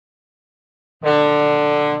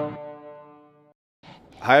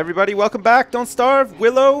Hi everybody, welcome back. Don't starve.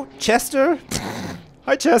 Willow, Chester.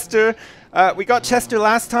 Hi Chester. We got Chester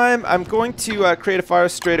last time. I'm going to create a fire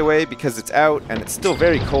straight away because it's out and it's still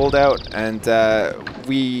very cold out, and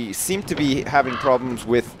we seem to be having problems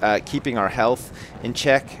with keeping our health in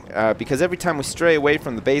check because every time we stray away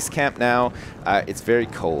from the base camp now, it's very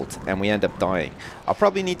cold and we end up dying. I'll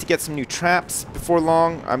probably need to get some new traps before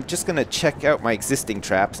long. I'm just going to check out my existing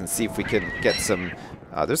traps and see if we can get some...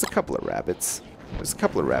 there's a couple of rabbits. There's a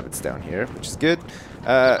couple of rabbits down here, which is good.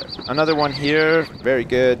 Another one here, very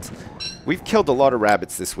good. We've killed a lot of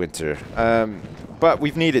rabbits this winter, but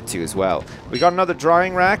we've needed to as well. We got another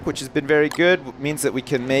drying rack, which has been very good. It means that we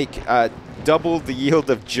can make double the yield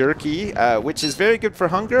of jerky, which is very good for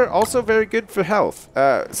hunger, also very good for health.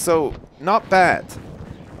 So, not bad.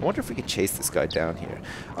 I wonder if we can chase this guy down here.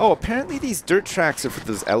 Oh, apparently these dirt tracks are for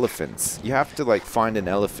those elephants. You have to, like, find an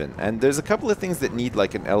elephant. And there's a couple of things that need,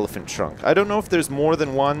 like, an elephant trunk. I don't know if there's more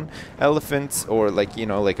than one elephant or, like, you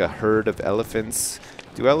know, like a herd of elephants.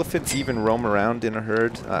 Do elephants even roam around in a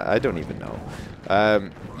herd? I don't even know.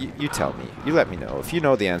 You tell me. You let me know. If you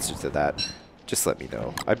know the answer to that, just let me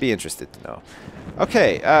know. I'd be interested to know.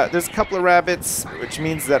 Okay, there's a couple of rabbits, which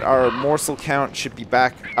means that our morsel count should be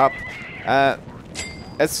back up.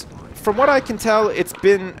 From what I can tell, it's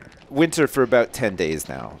been winter for about 10 days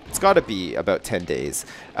now. It's got to be about 10 days.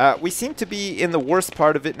 We seem to be in the worst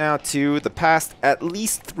part of it now, too. The past at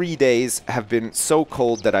least 3 days have been so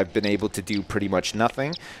cold that I've been able to do pretty much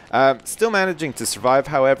nothing. Still managing to survive,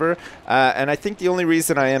 however. And I think the only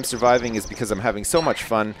reason I am surviving is because I'm having so much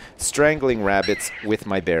fun strangling rabbits with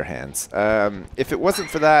my bare hands. If it wasn't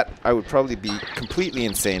for that, I would probably be completely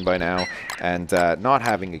insane by now and not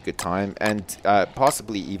having a good time and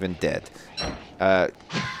possibly even dead.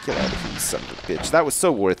 Get out of here, you son of a bitch. That was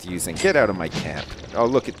so worth using. Get out of my camp. Oh,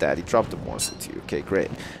 look at that. He dropped a morsel too. Okay, great.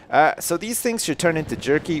 So these things should turn into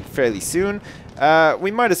jerky fairly soon. We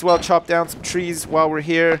might as well chop down some trees while we're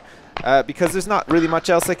here because there's not really much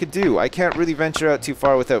else I could do. I can't really venture out too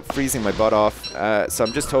far without freezing my butt off. So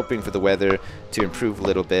I'm just hoping for the weather to improve a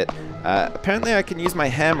little bit. Apparently I can use my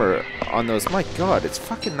hammer on those. My god, it's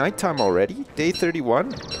fucking nighttime already? Day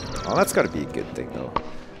 31? Oh, that's got to be a good thing, though.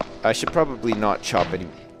 I should probably not chop any...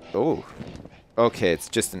 Oh. Okay, it's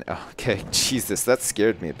just an... Okay, Jesus, that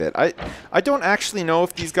scared me a bit. I don't actually know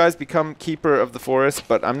if these guys become keeper of the forest,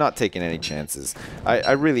 but I'm not taking any chances.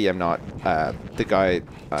 I really am not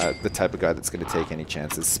the type of guy that's going to take any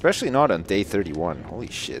chances, especially not on day 31.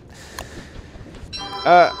 Holy shit.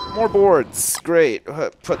 More boards. Great.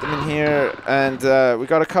 Put them in here. And we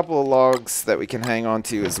got a couple of logs that we can hang on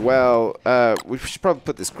to as well. We should probably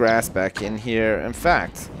put this grass back in here. In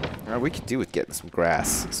fact, we could do with getting some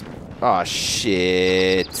grass. Oh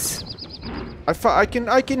shit. I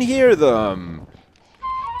can hear them.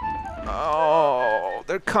 Oh,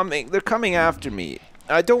 they're coming. They're coming after me.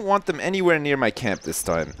 I don't want them anywhere near my camp this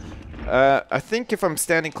time. I think if I'm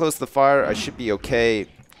standing close to the fire, I should be okay.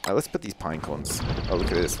 Let's put these pine cones. Oh, look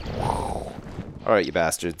at this. Alright, you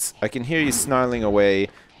bastards. I can hear you snarling away.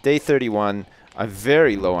 Day 31. I'm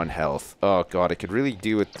very low on health. Oh, God. I could really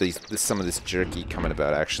do with some of this jerky coming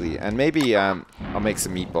about, actually. And maybe I'll make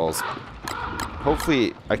some meatballs.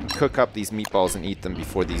 Hopefully, I can cook up these meatballs and eat them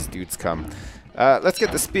before these dudes come. Let's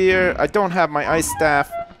get the spear. I don't have my ice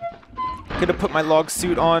staff. I'm going to put my log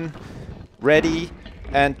suit on. Ready.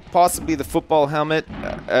 And possibly the football helmet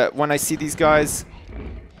when I see these guys.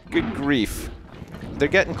 Good grief. They're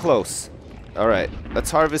getting close. Alright,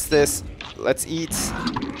 let's harvest this. Let's eat.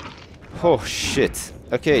 Oh, shit.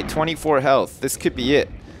 Okay, 24 health. This could be it.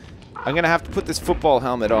 I'm going to have to put this football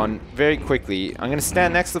helmet on very quickly. I'm going to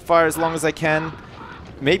stand next to the fire as long as I can.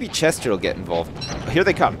 Maybe Chester will get involved. Here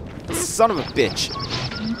they come. Son of a bitch.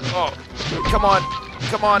 Oh, come on.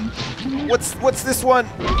 Come on. What's this one?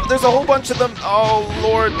 There's a whole bunch of them. Oh,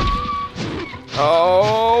 Lord.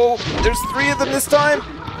 Oh, there's 3 of them this time.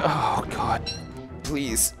 Oh, God.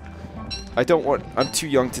 Please. I don't want... I'm too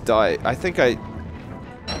young to die. I think I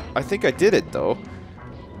did it, though.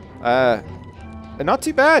 Not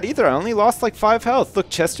too bad, either. I only lost, like, 5 health. Look,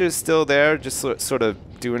 Chester's still there, just sort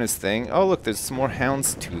of doing his thing. Oh, look, there's some more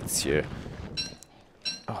houndstooths here.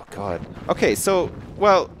 Oh, God. Okay, so,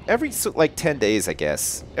 well, every, like, 10 days, I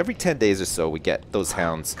guess. Every 10 days or so, we get those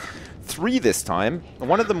hounds. 3 this time.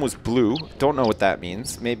 One of them was blue. Don't know what that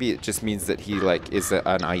means. Maybe it just means that he, like, is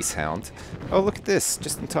an ice hound. Oh, look at this.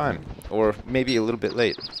 Just in time. Or maybe a little bit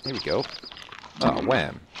late. Here we go. Oh,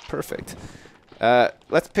 wham. Perfect.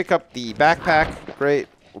 Let's pick up the backpack. Great.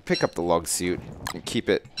 We'll pick up the log suit and keep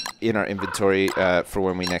it in our inventory for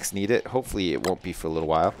when we next need it. Hopefully it won't be for a little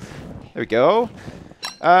while. There we go.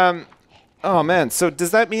 Oh, man. So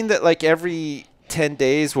does that mean that, like, every 10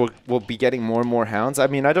 days, we'll be getting more and more hounds. I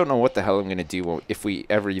mean, I don't know what the hell I'm going to do if we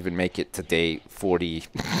ever even make it to day 40.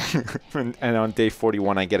 and on day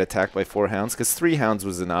 41, I get attacked by 4 hounds, because 3 hounds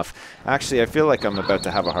was enough. Actually, I feel like I'm about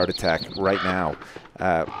to have a heart attack right now,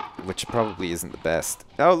 which probably isn't the best.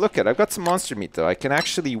 Oh, look I've got some monster meat, though. I can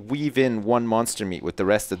actually weave in 1 monster meat with the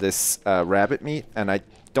rest of this rabbit meat, and I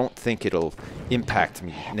don't think it'll impact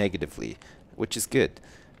me negatively, which is good.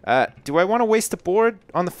 Do I want to waste a board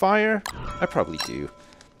on the fire? I probably do.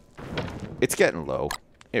 It's getting low.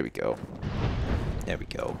 Here we go. There we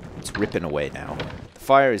go. It's ripping away now. The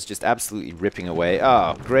fire is just absolutely ripping away.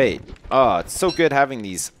 Oh, great. Oh, it's so good having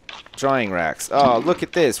these drying racks. Oh, look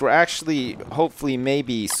at this. We're actually, hopefully,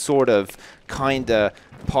 maybe, sort of, kinda,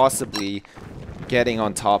 possibly getting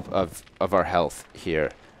on top of our health here.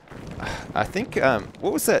 I think,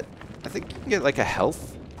 what was that? I think you can get like a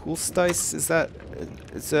health pulse dice. Is that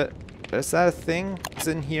a thing? Is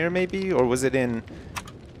it in here maybe, or was it in?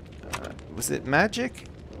 Was it magic?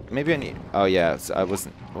 Maybe I need. Oh yeah, so I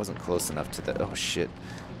wasn't close enough to that. Oh shit,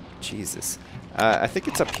 Jesus. I think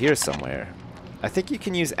it's up here somewhere. I think you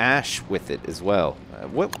can use ash with it as well.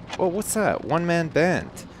 What's that? One-man band.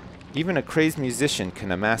 Even a crazed musician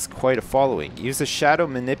can amass quite a following. Use a shadow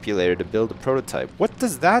manipulator to build a prototype. What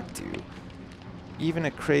does that do? Even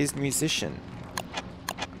a crazed musician.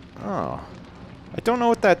 Oh. I don't know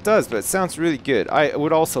what that does, but it sounds really good. I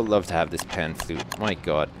would also love to have this pan flute. My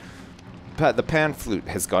god. The pan flute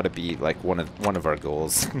has got to be like one of our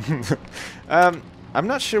goals. I'm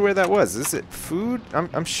not sure where that was. Is it food?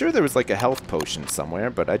 I'm sure there was like a health potion somewhere,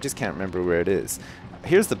 but I just can't remember where it is.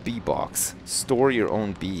 Here's the bee box. Store your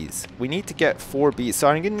own bees. We need to get 4 bees. So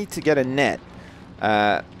I'm going to need to get a net.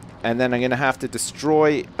 And then I'm going to have to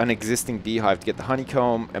destroy an existing beehive to get the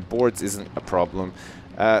honeycomb. And boards isn't a problem.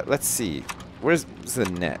 Let's see. Where's the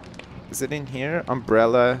net? Is it in here?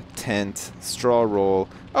 Umbrella, tent, straw roll.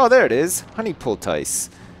 Oh, there it is. Honey poultice.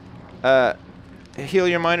 Heal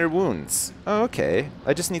your minor wounds. Oh, okay.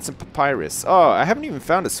 I just need some papyrus. Oh, I haven't even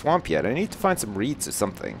found a swamp yet. I need to find some reeds or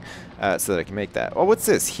something so that I can make that. Oh, what's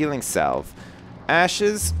this? Healing salve.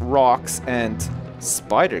 Ashes, rocks, and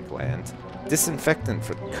spider gland. Disinfectant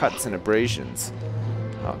for cuts and abrasions.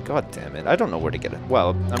 Oh, god damn it. I don't know where to get it. Well,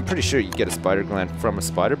 I'm pretty sure you get a spider gland from a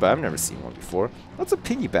spider, but I've never seen one before. What's a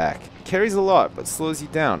piggyback? Carries a lot, but slows you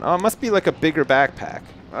down. Oh, it must be like a bigger backpack.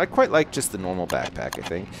 I quite like just the normal backpack, I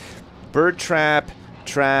think. Bird trap,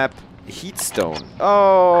 heat stone.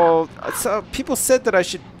 Oh, so people said that I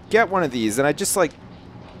should get one of these, and I just, like,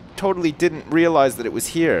 totally didn't realize that it was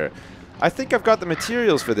here. I think I've got the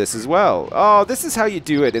materials for this as well. Oh, this is how you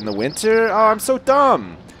do it in the winter? Oh, I'm so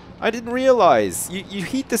dumb. I didn't realize. You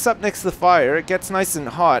heat this up next to the fire, it gets nice and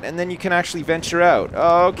hot, and then you can actually venture out.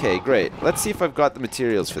 Oh, okay, great. Let's see if I've got the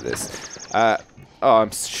materials for this. Oh,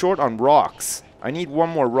 I'm short on rocks. I need 1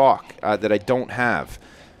 more rock that I don't have.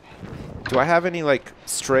 Do I have any, like,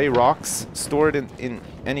 stray rocks stored in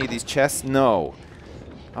any of these chests? No.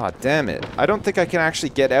 Oh, damn it. I don't think I can actually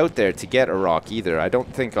get out there to get a rock either. I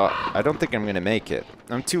don't think I'm going to make it.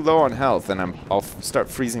 I'm too low on health, and I'll start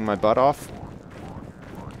freezing my butt off.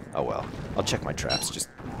 Oh well, I'll check my traps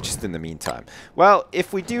just in the meantime. Well,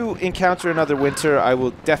 if we do encounter another winter, I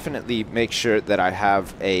will definitely make sure that I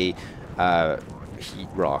have a heat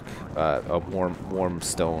rock, a warm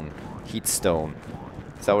stone, heat stone.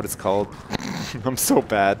 Is that what it's called? I'm so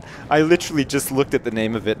bad. I literally just looked at the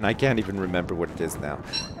name of it and I can't even remember what it is now.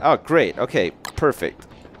 Oh, great. Okay, perfect.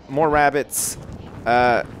 More rabbits.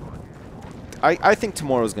 I think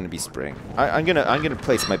tomorrow's gonna be spring. I'm gonna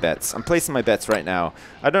place my bets. I'm placing my bets right now.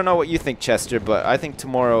 I don't know what you think, Chester, but I think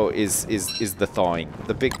tomorrow is the thawing,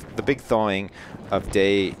 the big thawing of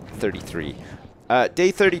day 33.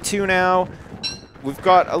 Day 32 now. We've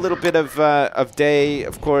got a little bit of day,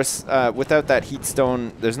 of course. Without that heat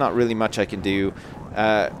stone, there's not really much I can do.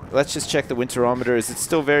 Let's just check the winterometer. Is it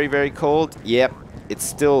still very, very cold? Yep, it's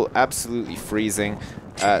still absolutely freezing.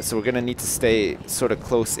 So we're going to need to stay sort of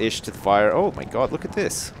close-ish to the fire. Oh my god, look at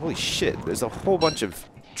this. Holy shit, there's a whole bunch of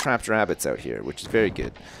trapped rabbits out here, which is very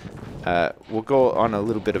good. We'll go on a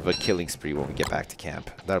little bit of a killing spree when we get back to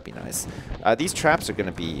camp. That'll be nice. These traps are going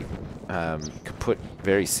to be kaput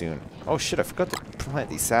very soon. Oh shit, I forgot to plant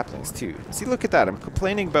these saplings too. See, look at that. I'm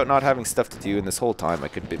complaining about not having stuff to do, and this whole time I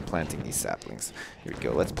could have been planting these saplings. Here we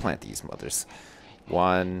go. Let's plant these mothers.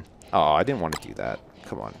 1. Oh, I didn't want to do that.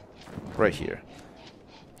 Come on. Right here.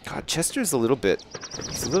 God, Chester's a little bit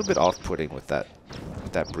off-putting with that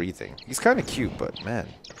breathing. He's kind of cute, but man,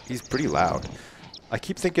 he's pretty loud. I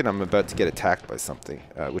keep thinking I'm about to get attacked by something,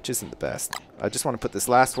 which isn't the best. I just want to put this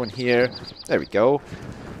last one here. There we go.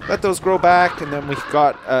 Let those grow back, and then we've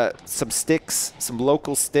got some sticks, some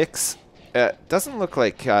local sticks. Doesn't look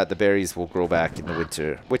like the berries will grow back in the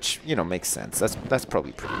winter, which, you know, makes sense. That's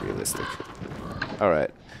probably pretty realistic. All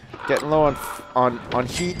right, getting low on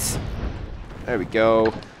heat. There we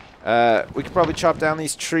go. We could probably chop down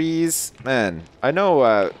these trees. Man, I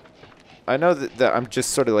know that I'm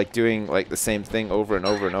just sort of like doing like the same thing over and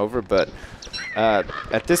over and over, but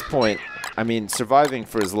at this point, I mean, surviving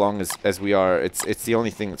for as long as we are, it's the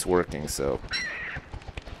only thing that's working, so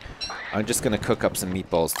I'm just going to cook up some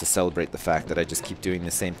meatballs to celebrate the fact that I just keep doing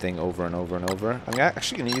the same thing over and over and over. I'm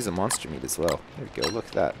actually going to use a monster meat as well. There we go, look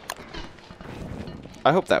at that.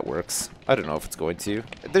 I hope that works. I don't know if it's going to.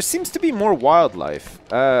 There seems to be more wildlife.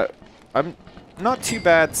 I'm not too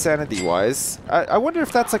bad sanity-wise. I wonder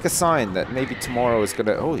if that's like a sign that maybe tomorrow is going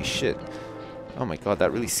to... Holy shit. Oh my god,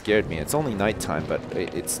 that really scared me. It's only nighttime, but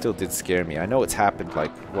it still did scare me. I know it's happened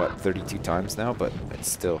like, what, 32 times now, but it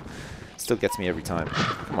still gets me every time.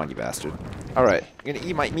 Come on, you bastard. Alright, I'm gonna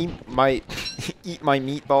eat eat my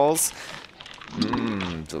meatballs.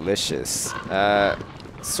 Mmm, delicious.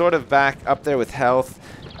 Sort of back up there with health.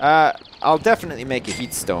 I'll definitely make a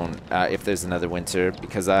heat stone if there's another winter,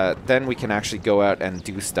 because then we can actually go out and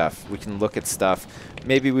do stuff. We can look at stuff.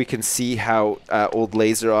 Maybe we can see how old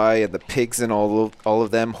Laser Eye and the pigs and all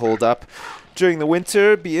of them hold up during the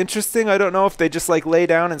winter. Be interesting. I don't know if they just like lay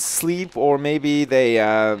down and sleep, or maybe they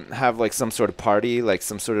have like some sort of party, like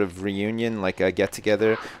some sort of reunion, like a get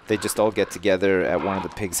together. They just all get together at one of the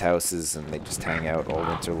pigs' houses and they just hang out all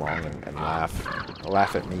winter long and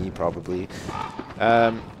laugh at me probably.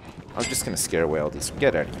 I'm just going to scare away all these.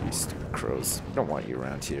 Get out of here, you stupid crows. We don't want you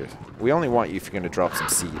around here. We only want you if you're going to drop some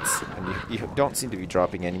seeds. And you don't seem to be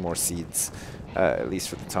dropping any more seeds, at least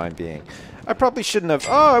for the time being. I probably shouldn't have...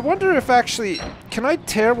 Oh, I wonder if actually... Can I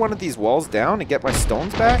tear one of these walls down and get my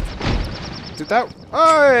stones back? Did that...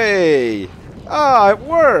 Hey! Ah, it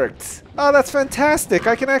worked! Oh, that's fantastic.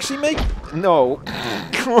 I can actually make... No.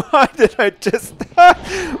 Why did I just...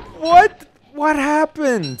 What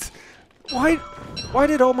happened? Why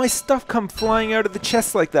did all my stuff come flying out of the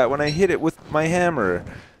chest like that when I hit it with my hammer?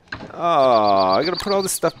 Oh, I gotta put all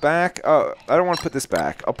this stuff back. Oh, I don't want to put this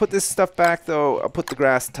back. I'll put this stuff back though. I'll put the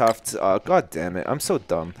grass tufts. Oh, god damn it. I'm so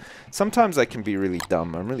dumb. Sometimes I can be really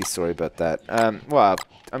dumb. I'm really sorry about that. Well,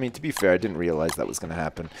 I mean, to be fair, I didn't realize that was gonna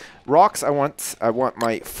happen. Rocks, I want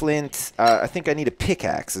my flint. I think I need a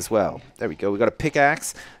pickaxe as well. There we go. We got a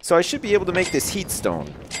pickaxe. So I should be able to make this heat stone.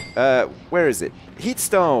 Where is it? Heat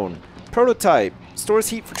stone. Prototype. Stores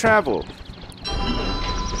heat for travel.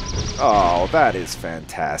 Oh, that is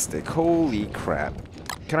fantastic. Holy crap.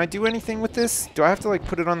 Can I do anything with this? Do I have to like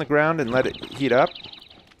put it on the ground and let it heat up?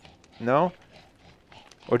 No?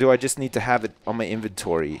 Or do I just need to have it on my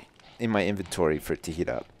inventory, in my inventory for it to heat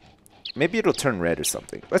up? Maybe it'll turn red or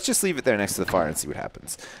something. Let's just leave it there next to the fire and see what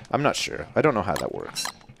happens. I'm not sure. I don't know how that works.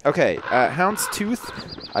 Okay, Hound's Tooth.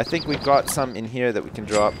 I think we've got some in here that we can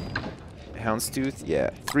drop. Houndstooth? Yeah,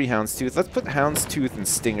 3 Houndstooth. Let's put Houndstooth and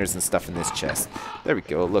stingers and stuff in this chest. There we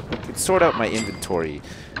go. Look, we can sort out my inventory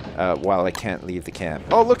while I can't leave the camp.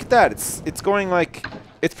 Oh, look at that. It's going like...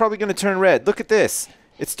 It's probably going to turn red. Look at this.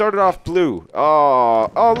 It started off blue.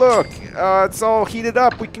 Oh, look. It's all heated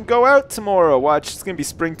up. We can go out tomorrow. Watch, it's going to be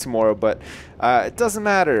spring tomorrow, but it doesn't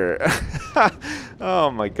matter. Oh,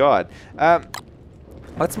 my God.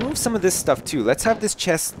 Let's move some of this stuff too. Let's have this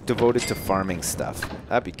chest devoted to farming stuff.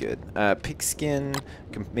 That'd be good. Pigskin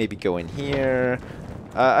can maybe go in here.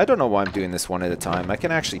 I don't know why I'm doing this one at a time. I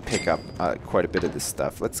can actually pick up quite a bit of this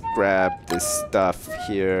stuff. Let's grab this stuff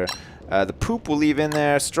here. The poop we'll leave in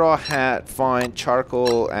there. Straw hat, fine.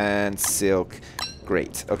 Charcoal and silk.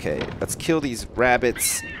 Great. Okay, let's kill these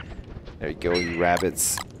rabbits. There you go, you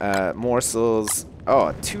rabbits. Morsels.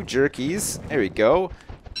 Oh, 2 jerkies. There we go.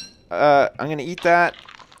 I'm going to eat that.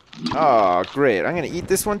 Oh, great. I'm going to eat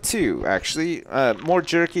this one too, actually. More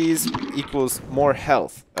jerkies equals more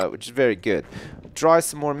health, which is very good. Dry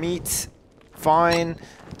some more meat. Fine.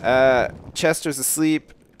 Chester's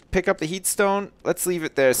asleep. Pick up the heat stone. Let's leave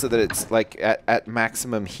it there so that it's like at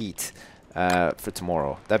maximum heat for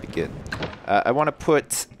tomorrow. That'd be good. I want to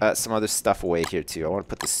put some other stuff away here too. I want to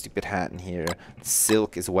put this stupid hat in here.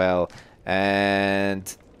 Silk as well.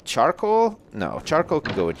 And... charcoal? No, charcoal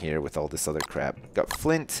can go in here with all this other crap. Got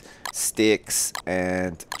flint, sticks,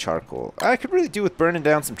 and charcoal. I could really do with burning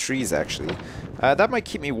down some trees, actually. That might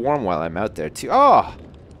keep me warm while I'm out there, too. Oh!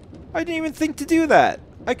 I didn't even think to do that!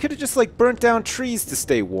 I could have just, like, burnt down trees to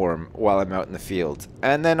stay warm while I'm out in the field.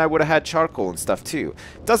 And then I would have had charcoal and stuff, too.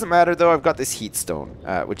 Doesn't matter, though. I've got this heat stone,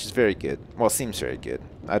 which is very good. Well, seems very good.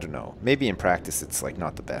 I don't know. Maybe in practice it's, like,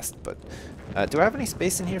 not the best, but... do I have any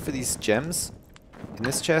space in here for these gems? In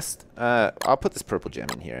this chest? I'll put this purple gem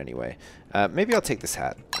in here anyway. Maybe I'll take this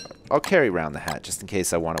hat. I'll carry around the hat just in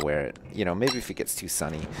case I want to wear it. You know, maybe if it gets too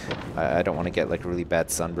sunny. I don't want to get like a really bad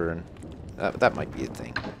sunburn. That might be a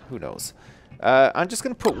thing. Who knows? I'm just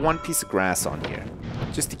going to put one piece of grass on here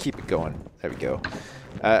just to keep it going. There we go.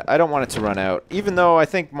 I don't want it to run out. Even though I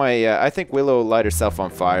think I think Willow will light herself on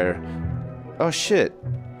fire. Oh shit.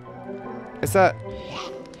 Is that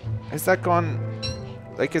gone?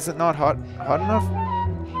 Like, is it not hot enough?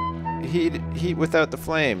 Heat without the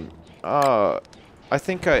flame. I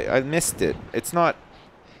think I missed it. It's not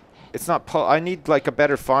I need like a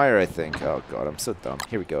better fire, I think. Oh god, I'm so dumb.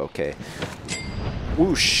 Here we go. Okay.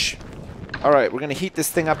 Whoosh. All right, we're gonna heat this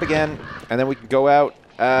thing up again, and then we can go out.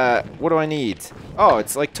 What do I need? Oh,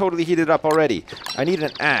 it's like totally heated up already. I need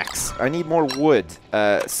an axe. I need more wood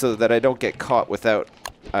so that I don't get caught without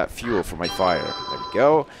fuel for my fire. There we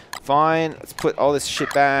go. Fine. Let's put all this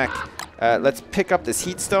shit back. Let's pick up this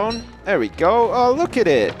heat stone. There we go. Oh, look at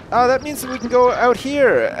it. Oh, that means that we can go out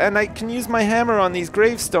here, and I can use my hammer on these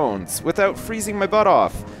gravestones without freezing my butt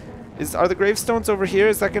off. Are the gravestones over here?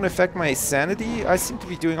 Is that going to affect my sanity? I seem to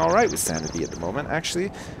be doing all right with sanity at the moment,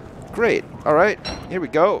 actually. Great. All right. Here we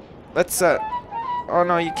go. Let's, oh,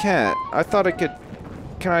 no, you can't. I thought I could...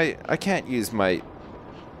 I can't use my...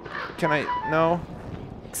 No?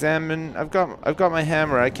 Examine. I've got my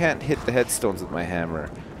hammer. I can't hit the headstones with my hammer.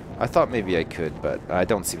 I thought maybe I could, but I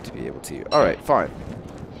don't seem to be able to. All right, fine.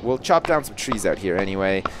 We'll chop down some trees out here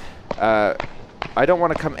anyway. I don't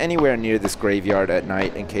want to come anywhere near this graveyard at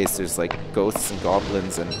night in case there's like ghosts and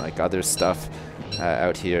goblins and like other stuff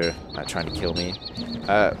out here trying to kill me.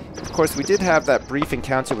 Of course, we did have that brief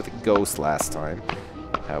encounter with a ghost last time,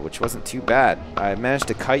 which wasn't too bad. I managed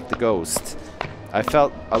to kite the ghost. I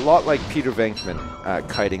felt a lot like Peter Venkman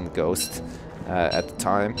kiting the ghost at the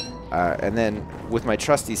time. And then with my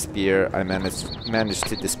trusty spear, I managed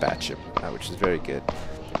to dispatch him, which is very good.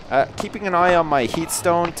 Keeping an eye on my heat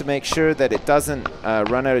stone to make sure that it doesn't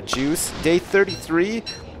run out of juice. Day 33,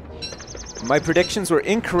 my predictions were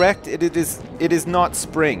incorrect. It is not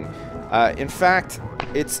spring. In fact,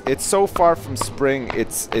 it's so far from spring.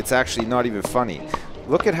 It's actually not even funny.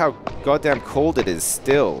 Look at how goddamn cold it is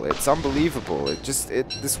still. It's unbelievable.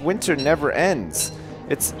 This winter never ends.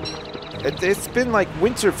 It's been like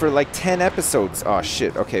winter for like 10 episodes. Oh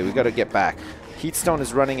shit. Okay, we gotta get back. Heatstone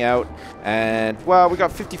is running out, and, well, we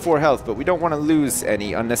got 54 health, but we don't want to lose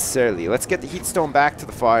any unnecessarily. Let's get the heatstone back to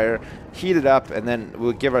the fire, heat it up, and then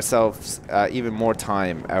we'll give ourselves even more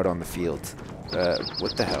time out on the field.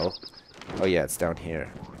 What the hell? Oh yeah, it's down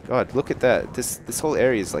here. God, look at that. This whole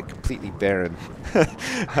area is like completely barren.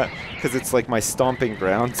 Because it's like my stomping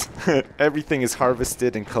ground. Everything is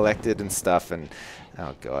harvested and collected and stuff, and,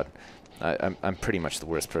 oh god. I'm pretty much the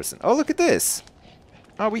worst person. Oh, look at this!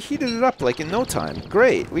 Oh, we heated it up like in no time.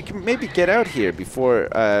 Great. We can maybe get out here before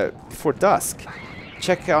dusk.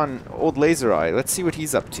 Check on old Laser Eye. Let's see what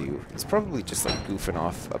he's up to. He's probably just like goofing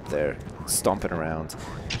off up there, stomping around,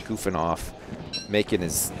 goofing off, making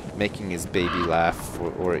his baby laugh,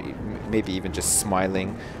 or maybe even just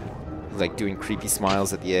smiling, like doing creepy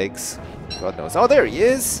smiles at the eggs. God knows. Oh, there he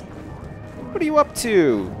is. What are you up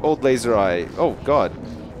to, old Laser Eye? Oh God.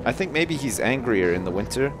 I think maybe he's angrier in the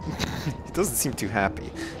winter. He doesn't seem too happy.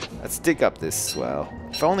 Let's dig up this swell.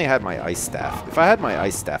 If I only had my ice staff. If I had my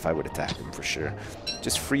ice staff, I would attack him for sure.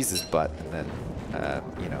 Just freeze his butt and then,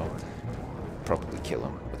 you know, probably kill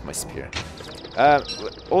him with my spear.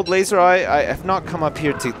 Old Laser Eye, I have not come up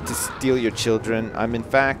here to steal your children. I'm in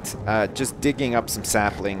fact just digging up some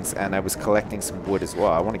saplings, and I was collecting some wood as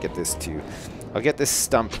well. I want to get this too. I'll get this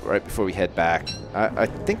stump right before we head back. I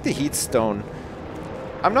think the heat stone...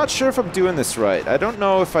 I'm not sure if I'm doing this right. I don't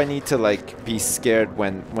know if I need to like be scared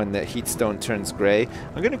when the heat stone turns gray.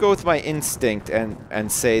 I'm gonna go with my instinct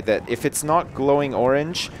and say that if it's not glowing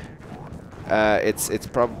orange, it's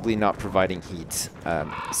probably not providing heat.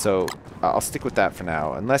 So I'll stick with that for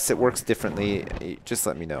now. Unless it works differently, just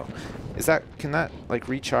let me know. Can that like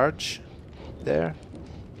recharge there?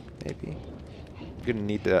 Maybe. I'm gonna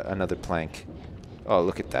need another plank. Oh,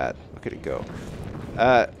 look at that. Look at it go.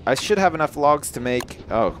 I should have enough logs to make...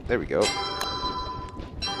 Oh, there we go.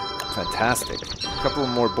 Fantastic. A couple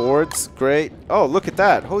more boards. Great. Oh, look at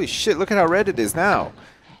that. Holy shit, look at how red it is now.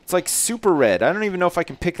 It's like super red. I don't even know if I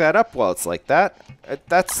can pick that up while it's like that.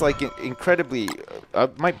 That's like incredibly... I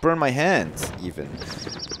might burn my hands, even.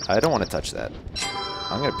 I don't want to touch that.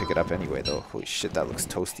 I'm going to pick it up anyway, though. Holy shit, that looks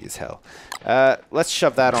toasty as hell. Let's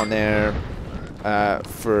shove that on there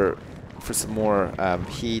for some more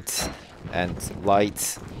heat and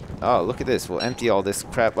light. Oh, look at this. We'll empty all this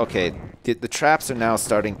crap. Okay, the traps are now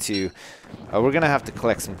starting to We're gonna have to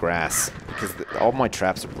collect some grass because all my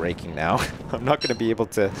traps are breaking now. I'm not gonna be able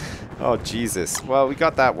to. Oh Jesus! Well, we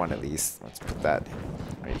got that one at least. Let's put that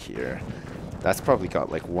right here. That's probably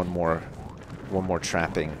got like one more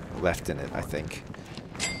trapping left in it, I think.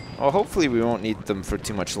 Well, hopefully we won't need them for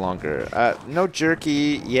too much longer. No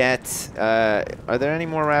jerky yet. Are there any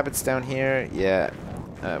more rabbits down here? Yeah.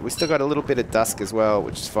 We still got a little bit of dusk as well,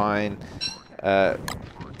 which is fine.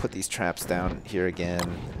 Put these traps down here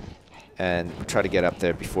again. And try to get up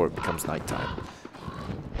there before it becomes nighttime.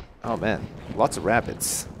 Oh man, lots of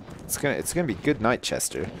rabbits. It's gonna be a good night,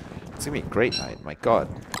 Chester. It's gonna be a great night. My God,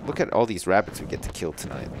 look at all these rabbits we get to kill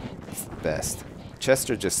tonight. It's the best.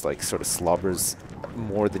 Chester just like sort of slobbers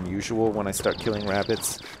more than usual when I start killing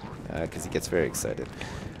rabbits, because he gets very excited.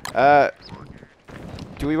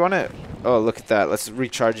 Do we want to? Oh, look at that. Let's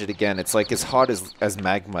recharge it again. It's like as hot as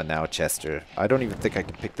magma now, Chester. I don't even think I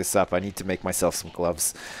can pick this up. I need to make myself some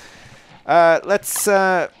gloves.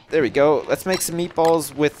 There we go. Let's make some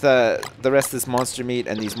meatballs with the rest of this monster meat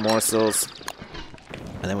and these morsels.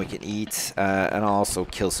 And then we can eat, and I'll also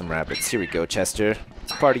kill some rabbits. Here we go, Chester.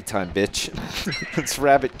 It's party time, bitch. It's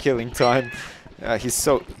rabbit killing time. He's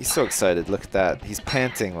so excited. Look at that. He's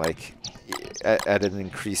panting like at an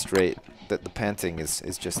increased rate. The panting is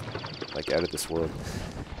just like out of this world.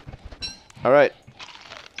 All right.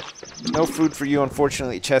 No food for you,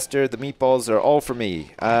 unfortunately, Chester. The meatballs are all for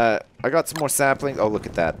me. I got some more saplings. Oh, look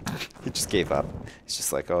at that. He just gave up. He's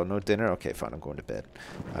just like, oh, no dinner? Okay, fine, I'm going to bed.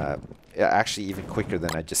 Yeah, actually, even quicker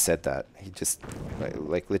than I just said that. He just,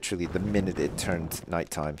 like literally the minute it turned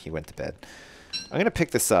nighttime, he went to bed. I'm going to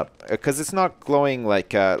pick this up, because it's not glowing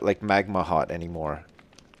like magma hot anymore.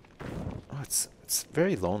 Oh, it's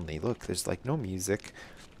very lonely. Look, there's like no music.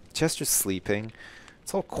 Chester's sleeping.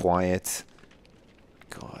 It's all quiet.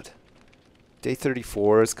 God. Day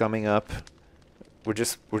 34 is coming up. We're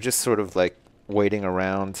just sort of like waiting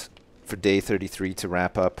around for day 33 to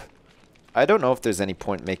wrap up. I don't know if there's any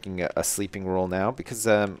point making a sleeping roll now, because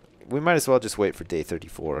we might as well just wait for day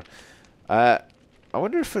 34. I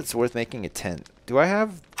wonder if it's worth making a tent. Do I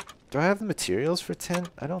have the materials for a tent?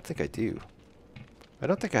 I don't think I do. I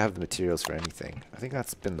don't think I have the materials for anything. I think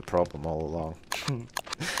that's been the problem all along.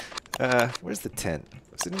 Where's the tent?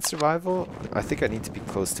 Is it in survival? I think I need to be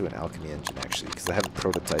close to an alchemy engine, actually, because I haven't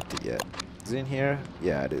prototyped it yet. Is it in here?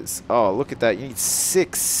 Yeah, it is. Oh, look at that. You need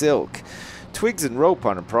 6 silk. Twigs and rope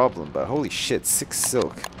aren't a problem, but holy shit, 6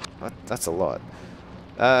 silk. That's a lot.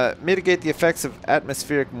 Mitigate the effects of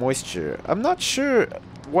atmospheric moisture. I'm not sure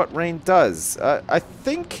what rain does. I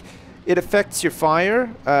think it affects your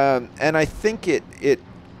fire, and I think it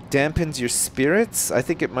dampens your spirits. I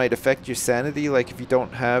think it might affect your sanity, like if you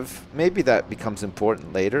don't have... Maybe that becomes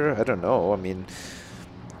important later. I don't know. I mean,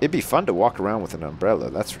 it'd be fun to walk around with an umbrella,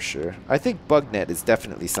 that's for sure. I think bug net is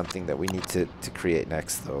definitely something that we need to create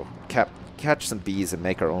next, though. Catch some bees and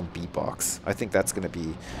make our own bee box. I think that's going to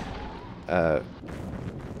be a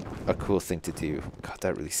cool thing to do. God,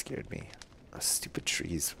 that really scared me. Stupid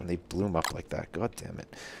trees, when they bloom up like that. God damn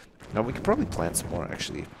it. Now, we could probably plant some more,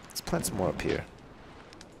 actually. Let's plant some more up here.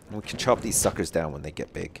 And we can chop these suckers down when they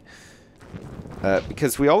get big.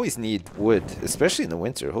 Because we always need wood, especially in the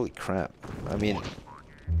winter. Holy crap. I mean,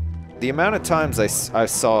 the amount of times I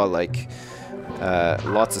saw, like,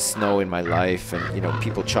 lots of snow in my life and, you know,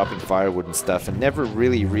 people chopping firewood and stuff, and never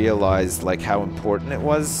really realized, like, how important it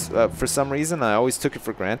was. For some reason, I always took it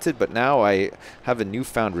for granted, but now I have a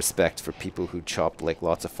newfound respect for people who chop, like,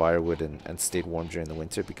 lots of firewood and stayed warm during the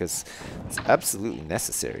winter, because it's absolutely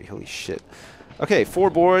necessary. Holy shit. Okay, 4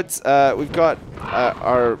 boards. We've got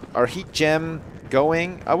our heat gem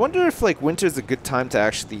going. I wonder if, like, winter's a good time to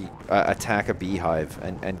actually attack a beehive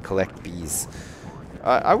and collect bees.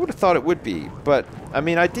 I would have thought it would be, but I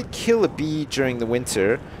mean, I did kill a bee during the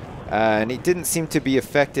winter, and it didn't seem to be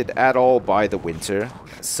affected at all by the winter,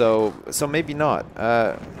 so maybe not.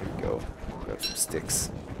 Here we go. Grab some sticks.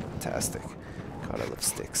 Fantastic. God, I love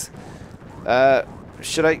sticks.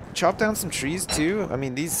 Should I chop down some trees too? I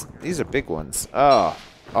mean, these are big ones. Oh,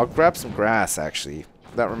 I'll grab some grass, actually.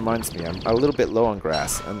 That reminds me, I'm a little bit low on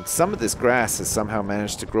grass, and some of this grass has somehow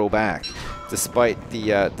managed to grow back, despite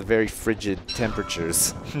the very frigid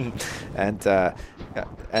temperatures, and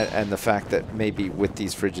the fact that maybe with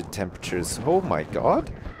these frigid temperatures, oh my God,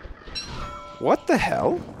 what the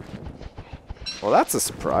hell? Well, that's a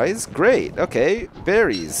surprise. Great. Okay,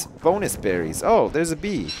 berries, bonus berries. Oh, there's a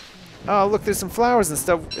bee. Oh, look, there's some flowers and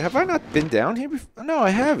stuff. Have I not been down here before? No, I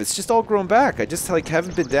have. It's just all grown back. I just, like,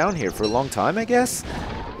 haven't been down here for a long time, I guess.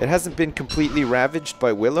 It hasn't been completely ravaged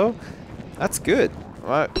by Willow. That's good.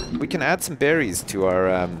 We can add some berries to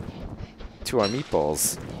our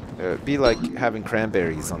meatballs. Be like having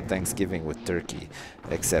cranberries on Thanksgiving with turkey,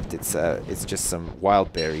 except it's just some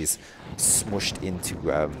wild berries smushed into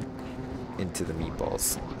the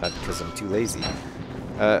meatballs because I'm too lazy.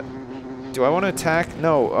 Do I want to attack?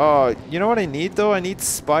 No. Oh, you know what I need though? I need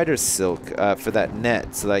spider silk for that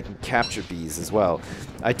net so that I can capture bees as well.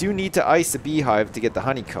 I do need to ice a beehive to get the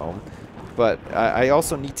honeycomb, but I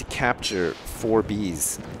also need to capture 4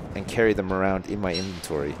 bees and carry them around in my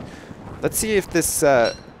inventory. Let's see if this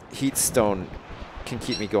heat stone can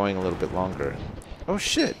keep me going a little bit longer. Oh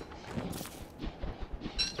shit.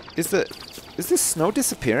 Is this snow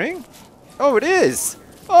disappearing? Oh, it is!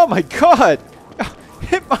 Oh my god!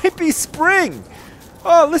 It might be spring!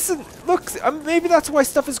 Oh, listen, look, maybe that's why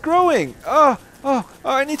stuff is growing. Oh,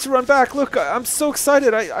 I need to run back. Look, I'm so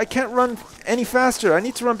excited. I can't run any faster. I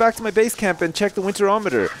need to run back to my base camp and check the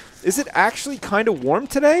winterometer. Is it actually kind of warm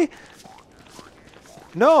today?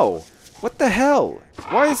 No. What the hell?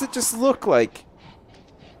 Why does it just look like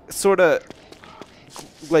sort of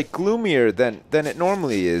like gloomier than it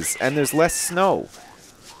normally is, and there's less snow?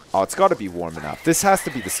 Oh, it's got to be warm enough. This has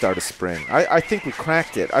to be the start of spring. I think we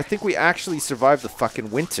cracked it. I think we actually survived the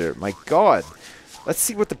fucking winter. My god. Let's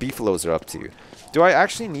see what the beefaloes are up to. Do I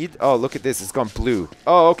actually need... Oh, look at this. It's gone blue.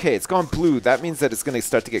 Oh, okay. It's gone blue. That means that it's going to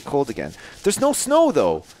start to get cold again. There's no snow,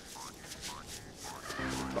 though.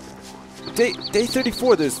 Day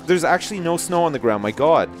 34. There's actually no snow on the ground. My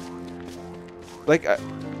god. Like,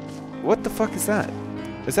 what the fuck is that?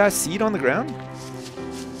 Is that a seed on the ground?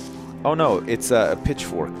 Oh no, it's a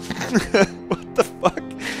pitchfork. What the fuck?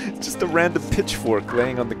 It's just a random pitchfork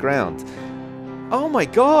laying on the ground. Oh my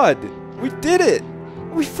god! We did it!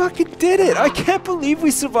 We fucking did it! I can't believe we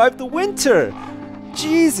survived the winter!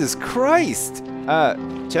 Jesus Christ!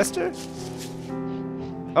 Chester?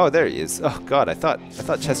 Oh, there he is. Oh god, I thought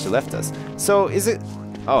Chester left us. So, is it...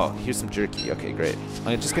 Oh, here's some jerky. Okay, great.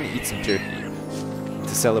 I'm just gonna eat some jerky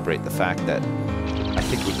to celebrate the fact that I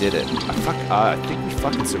think we did it. I think we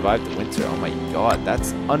fucking survived the winter. Oh my god,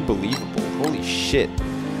 that's unbelievable. Holy shit.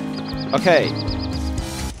 Okay.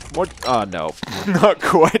 More... Oh no. Not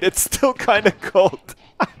quite. It's still kind of cold.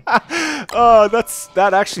 Oh,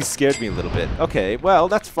 that actually scared me a little bit. Okay, well,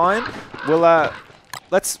 that's fine. We'll,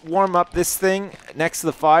 let's warm up this thing next to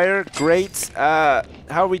the fire. Great. How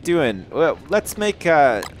are we doing? Well, let's make,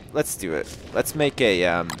 let's do it. Let's make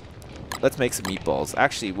a, let's make some meatballs.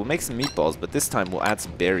 Actually, we'll make some meatballs, but this time we'll add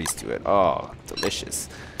some berries to it. Oh, delicious.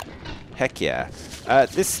 Heck yeah.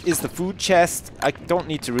 This is the food chest. I don't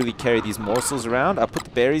need to really carry these morsels around. I'll put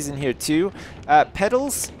the berries in here too.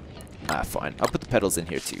 Petals. Fine. I'll put the petals in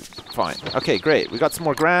here too. Fine. Okay, great. We got some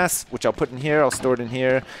more grass, which I'll put in here. I'll store it in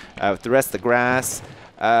here with the rest of the grass.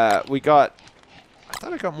 We got... I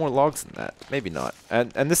thought I got more logs than that. Maybe not.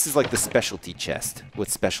 And this is like the specialty chest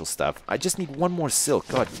with special stuff. I just need one more silk.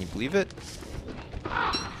 God, can you believe it?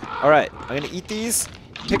 Alright, I'm going to eat these.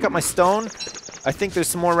 Pick up my stone. I think there's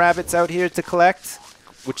some more rabbits out here to collect,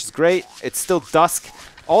 which is great. It's still dusk.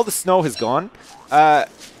 All the snow has gone.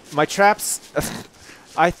 My traps...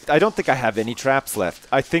 I don't think I have any traps left.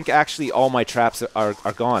 I think actually all my traps are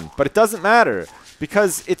gone. But it doesn't matter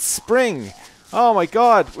because it's spring. Oh my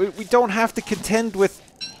god, we don't have to contend with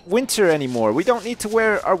winter anymore. We don't need to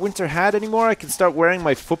wear our winter hat anymore. I can start wearing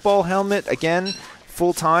my football helmet again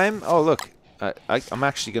full time. Oh look, I'm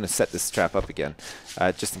actually going to set this trap up again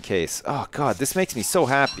just in case. Oh god, this makes me so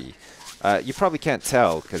happy. You probably can't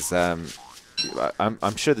tell because I'm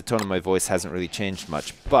sure the tone of my voice hasn't really changed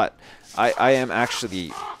much. But I am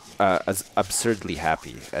actually as absurdly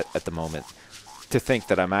happy at the moment to think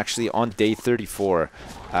that I'm actually on day 34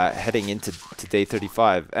 heading into day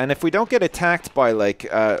 35. And if we don't get attacked by like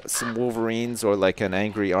some wolverines or like an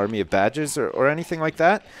angry army of badgers or anything like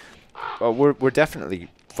that, we're definitely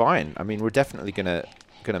fine. I mean, we're definitely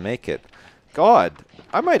gonna make it. God,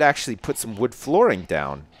 I might actually put some wood flooring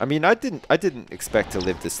down. I mean, I didn't expect to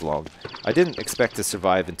live this long. I didn't expect to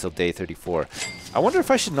survive until day 34. I wonder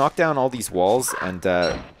if I should knock down all these walls and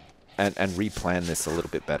replan this a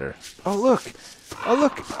little bit better. Oh look,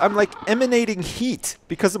 I'm like emanating heat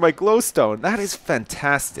because of my glowstone. That is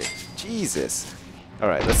fantastic. Jesus. All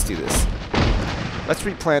right, let's do this. Let's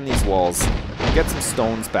replan these walls. Get some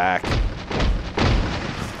stones back.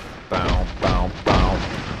 Bow, bow,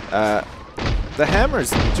 bow. The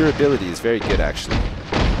hammer's durability is very good, actually.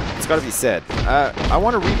 It's got to be said. I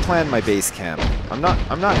want to replan my base camp. I'm not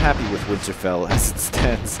happy with Winterfell as it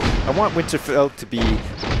stands. I want Winterfell to be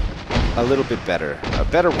a little bit better.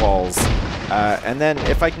 Better walls. And then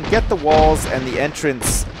if I can get the walls and the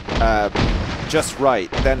entrance just right,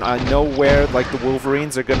 then I know where like the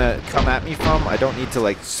wolverines are gonna come at me from. I don't need to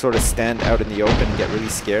like sort of stand out in the open and get really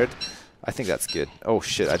scared. I think that's good. Oh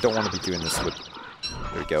shit, I don't want to be doing this with...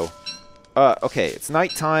 There we go. Okay, it's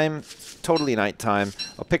nighttime. Totally nighttime.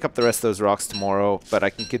 I'll pick up the rest of those rocks tomorrow, but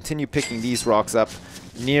I can continue picking these rocks up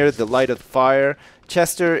near the light of the fire.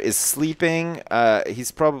 Chester is sleeping.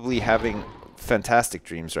 He's probably having fantastic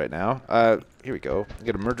dreams right now. Here we go. I'm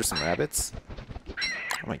gonna murder some rabbits.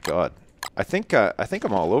 Oh my god. I think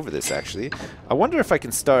I'm all over this, actually. I wonder if I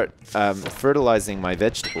can start fertilizing my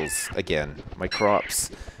vegetables again, my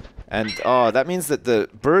crops. And, oh, that means that the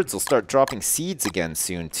birds will start dropping seeds again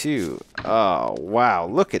soon, too. Oh, wow,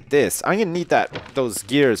 look at this. I'm going to need those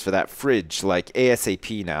gears for that fridge, like,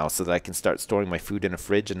 ASAP now, so that I can start storing my food in a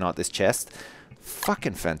fridge and not this chest.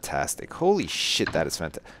 Fucking fantastic. Holy shit, that is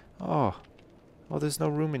fantastic. Oh, there's no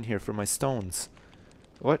room in here for my stones.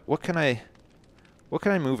 What can I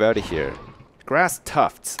move out of here? Grass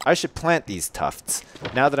tufts. I should plant these tufts,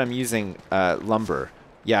 now that I'm using lumber.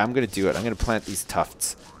 Yeah, I'm going to do it. I'm going to plant these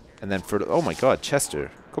tufts. And then oh my god,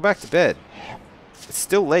 Chester, go back to bed. It's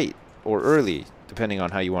still late, or early, depending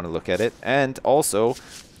on how you want to look at it. And also,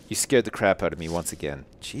 you scared the crap out of me once again.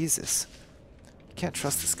 Jesus. You can't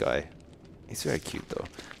trust this guy. He's very cute, though.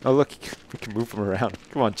 Oh, look, we can move him around.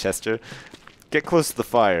 Come on, Chester. Get close to the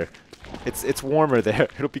fire. It's warmer there.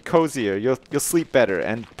 It'll be cozier. You'll sleep better,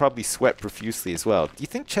 and probably sweat profusely as well. Do you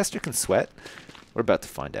think Chester can sweat? We're about to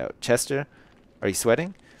find out. Chester, are you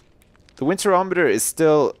sweating? The winterometer is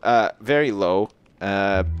still very low,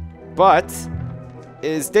 but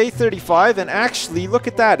it is day 35, and actually, look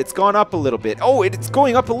at that. It's gone up a little bit. Oh, it's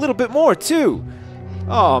going up a little bit more, too.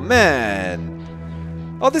 Oh,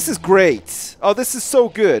 man. Oh, this is great. Oh, this is so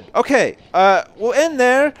good. Okay, we'll end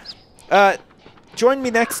there. Join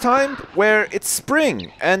me next time where it's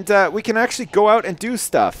spring, and we can actually go out and do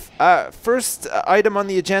stuff. First item on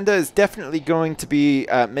the agenda is definitely going to be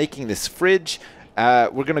making this fridge.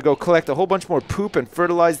 We're going to go collect a whole bunch more poop and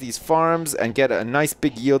fertilize these farms and get a nice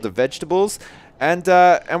big yield of vegetables. And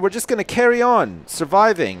we're just going to carry on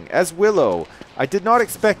surviving as Willow. I did not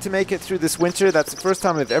expect to make it through this winter. That's the first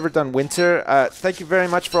time I've ever done winter. Thank you very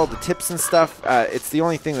much for all the tips and stuff. It's the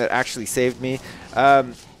only thing that actually saved me.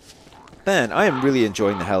 Man, I am really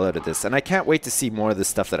enjoying the hell out of this, and I can't wait to see more of the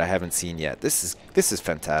stuff that I haven't seen yet. This is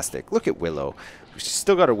fantastic. Look at Willow. She's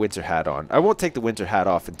still got her winter hat on. I won't take the winter hat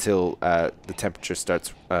off until the temperature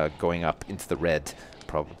starts going up into the red,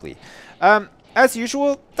 probably. As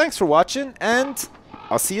usual, thanks for watching, and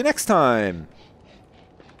I'll see you next time.